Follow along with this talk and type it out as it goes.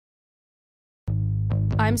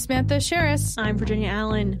I'm Samantha Sherris. I'm Virginia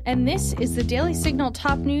Allen. And this is the Daily Signal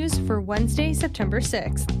top news for Wednesday, September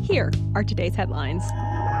 6th. Here are today's headlines.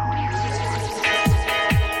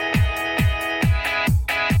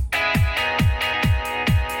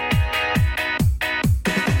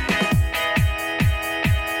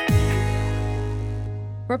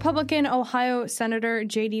 Republican Ohio Senator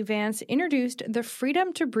J.D. Vance introduced the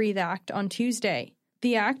Freedom to Breathe Act on Tuesday.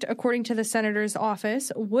 The act, according to the senator's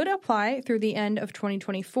office, would apply through the end of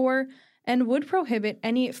 2024 and would prohibit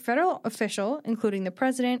any federal official, including the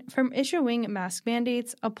president, from issuing mask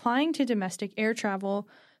mandates applying to domestic air travel,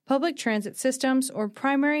 public transit systems, or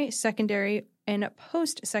primary, secondary, and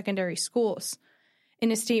post-secondary schools.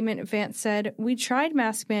 In a statement, Vance said, "We tried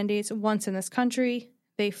mask mandates once in this country.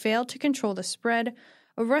 They failed to control the spread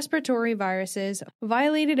of respiratory viruses,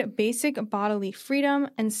 violated basic bodily freedom,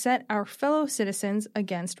 and set our fellow citizens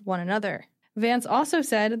against one another." Vance also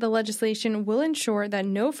said the legislation will ensure that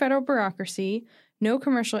no federal bureaucracy, no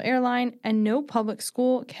commercial airline, and no public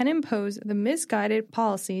school can impose the misguided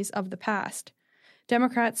policies of the past.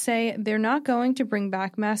 Democrats say they're not going to bring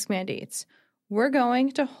back mask mandates. We're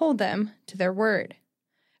going to hold them to their word.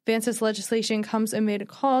 Vance's legislation comes amid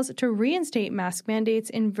calls to reinstate mask mandates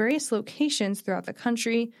in various locations throughout the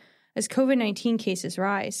country as COVID-19 cases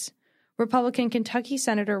rise. Republican Kentucky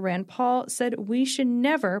Senator Rand Paul said we should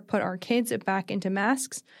never put our kids back into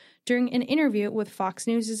masks during an interview with Fox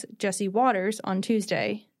News' Jesse Waters on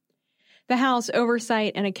Tuesday. The House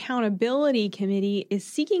Oversight and Accountability Committee is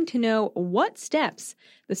seeking to know what steps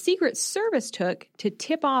the Secret Service took to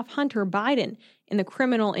tip off Hunter Biden in the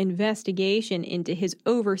criminal investigation into his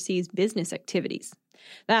overseas business activities.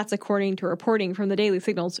 That's according to reporting from the Daily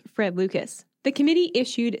Signal's Fred Lucas. The committee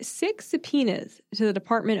issued 6 subpoenas to the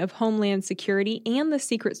Department of Homeland Security and the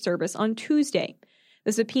Secret Service on Tuesday.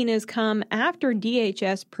 The subpoenas come after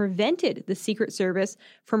DHS prevented the Secret Service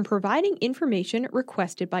from providing information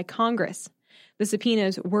requested by Congress. The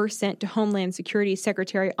subpoenas were sent to Homeland Security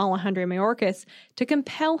Secretary Alejandro Mayorkas to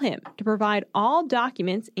compel him to provide all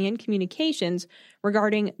documents and communications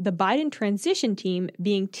regarding the Biden transition team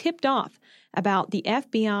being tipped off about the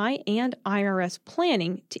FBI and IRS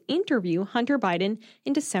planning to interview Hunter Biden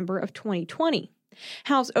in December of 2020.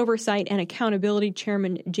 House Oversight and Accountability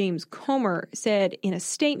Chairman James Comer said in a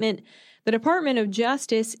statement, the Department of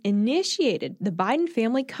Justice initiated the Biden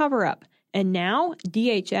family cover-up, and now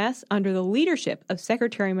DHS, under the leadership of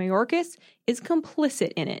Secretary Mayorkas, is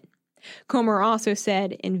complicit in it. Comer also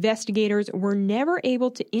said investigators were never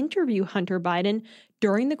able to interview Hunter Biden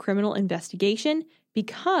during the criminal investigation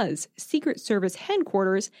because Secret Service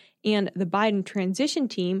headquarters and the Biden transition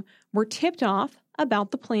team were tipped off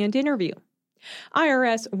about the planned interview.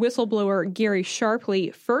 IRS whistleblower Gary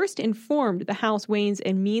Sharpley first informed the House Ways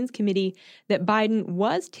and Means Committee that Biden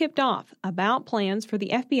was tipped off about plans for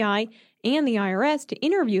the FBI and the IRS to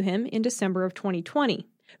interview him in December of 2020.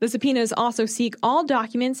 The subpoenas also seek all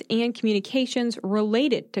documents and communications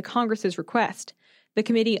related to Congress's request. The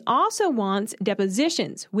committee also wants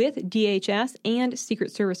depositions with DHS and Secret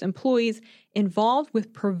Service employees involved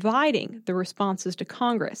with providing the responses to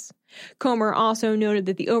Congress. Comer also noted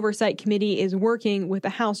that the Oversight Committee is working with the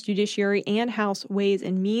House Judiciary and House Ways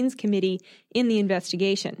and Means Committee in the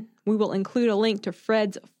investigation. We will include a link to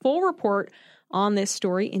Fred's full report on this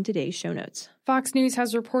story in today's show notes. Fox News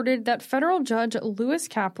has reported that federal judge Lewis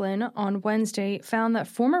Kaplan on Wednesday found that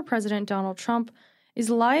former President Donald Trump is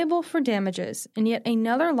liable for damages in yet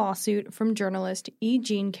another lawsuit from journalist E.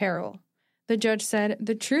 Jean Carroll. The judge said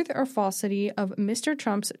the truth or falsity of Mr.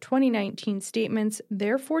 Trump's 2019 statements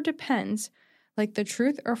therefore depends, like the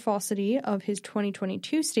truth or falsity of his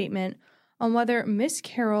 2022 statement, on whether Ms.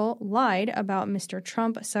 Carroll lied about Mr.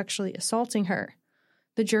 Trump sexually assaulting her.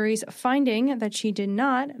 The jury's finding that she did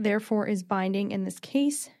not, therefore, is binding in this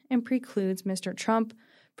case and precludes Mr. Trump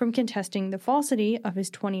from contesting the falsity of his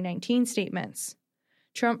 2019 statements.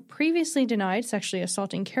 Trump previously denied sexually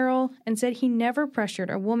assaulting Carroll and said he never pressured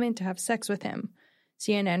a woman to have sex with him,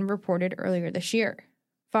 CNN reported earlier this year.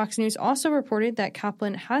 Fox News also reported that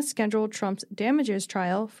Kaplan has scheduled Trump's damages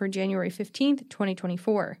trial for January 15,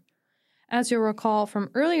 2024. As you'll recall from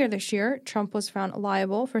earlier this year, Trump was found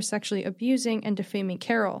liable for sexually abusing and defaming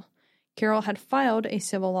Carroll. Carroll had filed a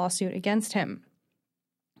civil lawsuit against him.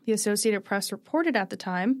 The Associated Press reported at the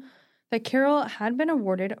time that Carroll had been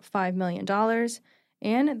awarded $5 million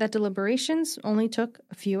and that deliberations only took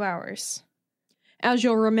a few hours. As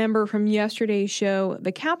you'll remember from yesterday's show,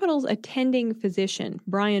 the Capitol's attending physician,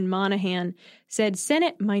 Brian Monahan, said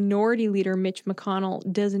Senate Minority Leader Mitch McConnell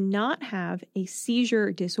does not have a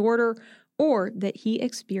seizure disorder or that he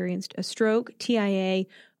experienced a stroke, TIA,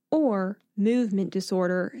 or movement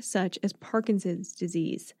disorder such as Parkinson's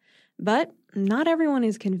disease. But not everyone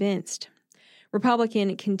is convinced.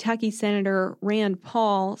 Republican Kentucky Senator Rand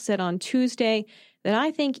Paul said on Tuesday that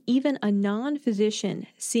I think even a non-physician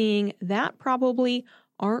seeing that probably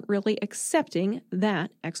aren't really accepting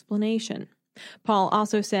that explanation. Paul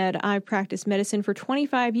also said, I've practiced medicine for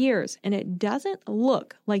 25 years, and it doesn't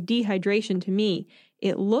look like dehydration to me.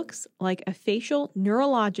 It looks like a facial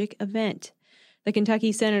neurologic event. The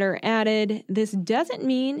Kentucky senator added, this doesn't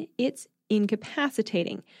mean it's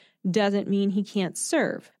incapacitating, doesn't mean he can't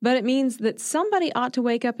serve, but it means that somebody ought to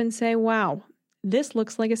wake up and say, wow, this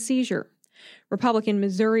looks like a seizure. Republican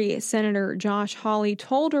Missouri Senator Josh Hawley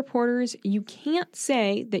told reporters, you can't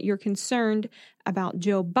say that you're concerned about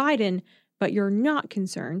Joe Biden, but you're not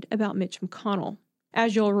concerned about Mitch McConnell.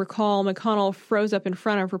 As you'll recall, McConnell froze up in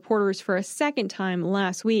front of reporters for a second time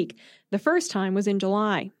last week. The first time was in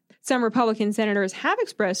July. Some Republican senators have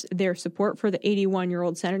expressed their support for the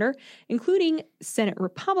 81-year-old senator, including Senate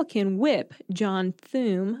Republican Whip John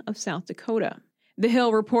Thune of South Dakota. The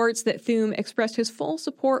Hill reports that Thune expressed his full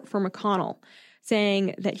support for McConnell,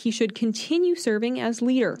 saying that he should continue serving as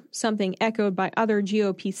leader, something echoed by other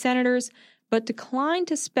GOP senators, but declined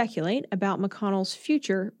to speculate about McConnell's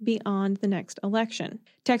future beyond the next election.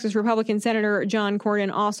 Texas Republican Senator John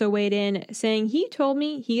Cornyn also weighed in, saying he told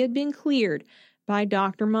me he had been cleared by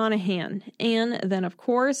Dr. Monahan. And then, of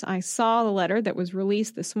course, I saw the letter that was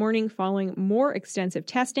released this morning following more extensive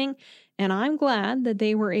testing, and I'm glad that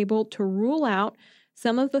they were able to rule out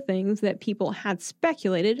some of the things that people had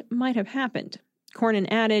speculated might have happened.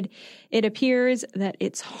 Cornyn added, it appears that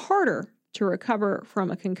it's harder to recover from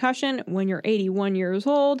a concussion when you're 81 years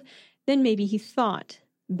old than maybe he thought.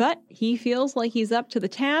 But he feels like he's up to the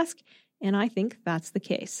task, and I think that's the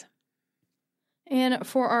case. And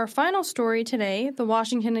for our final story today, the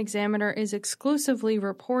Washington Examiner is exclusively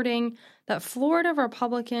reporting that Florida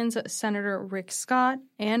Republicans Senator Rick Scott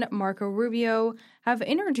and Marco Rubio have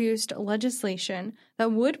introduced legislation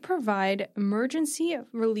that would provide emergency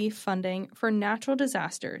relief funding for natural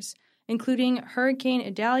disasters, including Hurricane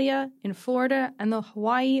Idalia in Florida and the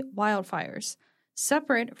Hawaii wildfires,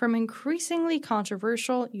 separate from increasingly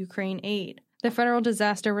controversial Ukraine aid. The Federal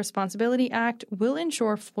Disaster Responsibility Act will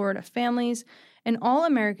ensure Florida families and all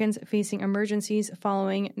Americans facing emergencies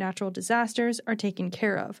following natural disasters are taken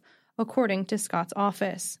care of, according to Scott's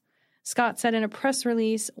office. Scott said in a press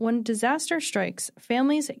release, when disaster strikes,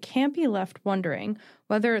 families can't be left wondering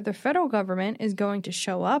whether the federal government is going to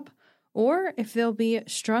show up or if they'll be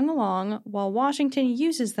strung along while Washington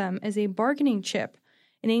uses them as a bargaining chip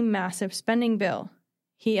in a massive spending bill.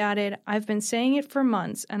 He added, I've been saying it for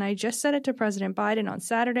months, and I just said it to President Biden on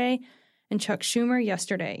Saturday and Chuck Schumer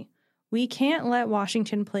yesterday. We can't let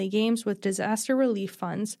Washington play games with disaster relief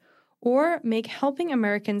funds or make helping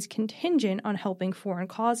Americans contingent on helping foreign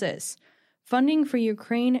causes. Funding for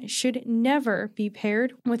Ukraine should never be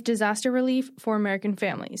paired with disaster relief for American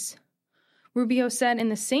families. Rubio said in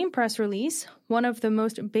the same press release, one of the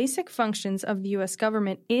most basic functions of the U.S.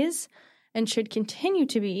 government is and should continue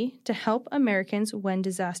to be to help Americans when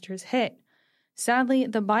disasters hit. Sadly,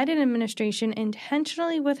 the Biden administration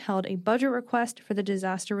intentionally withheld a budget request for the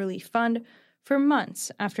Disaster Relief Fund for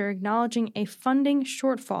months after acknowledging a funding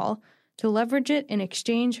shortfall to leverage it in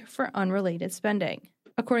exchange for unrelated spending.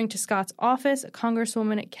 According to Scott's office,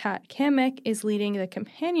 Congresswoman Kat Cammack is leading the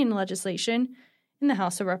companion legislation in the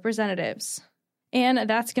House of Representatives. And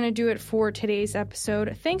that's going to do it for today's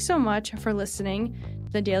episode. Thanks so much for listening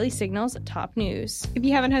to the Daily Signal's Top News. If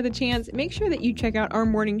you haven't had the chance, make sure that you check out our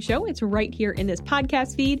morning show. It's right here in this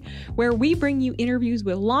podcast feed, where we bring you interviews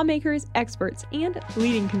with lawmakers, experts, and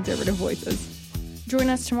leading conservative voices. Join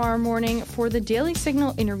us tomorrow morning for the Daily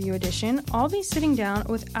Signal interview edition. I'll be sitting down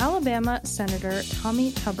with Alabama Senator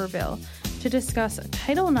Tommy Tuberville to discuss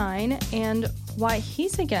Title IX and why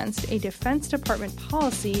he's against a Defense Department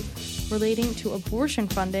policy relating to abortion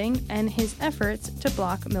funding and his efforts to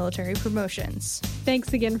block military promotions.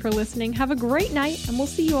 Thanks again for listening. Have a great night, and we'll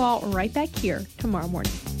see you all right back here tomorrow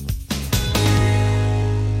morning.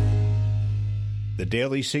 The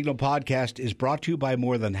Daily Signal podcast is brought to you by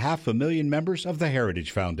more than 500,000 members of the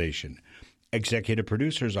Heritage Foundation. Executive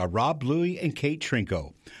producers are Rob Bluey and Kate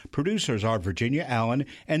Trinko. Producers are Virginia Allen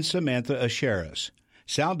and Samantha Asheris.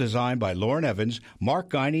 Sound design by Lauren Evans, Mark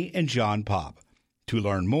Guiney, and John Popp. To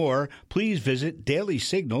learn more, please visit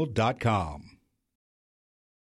dailysignal.com.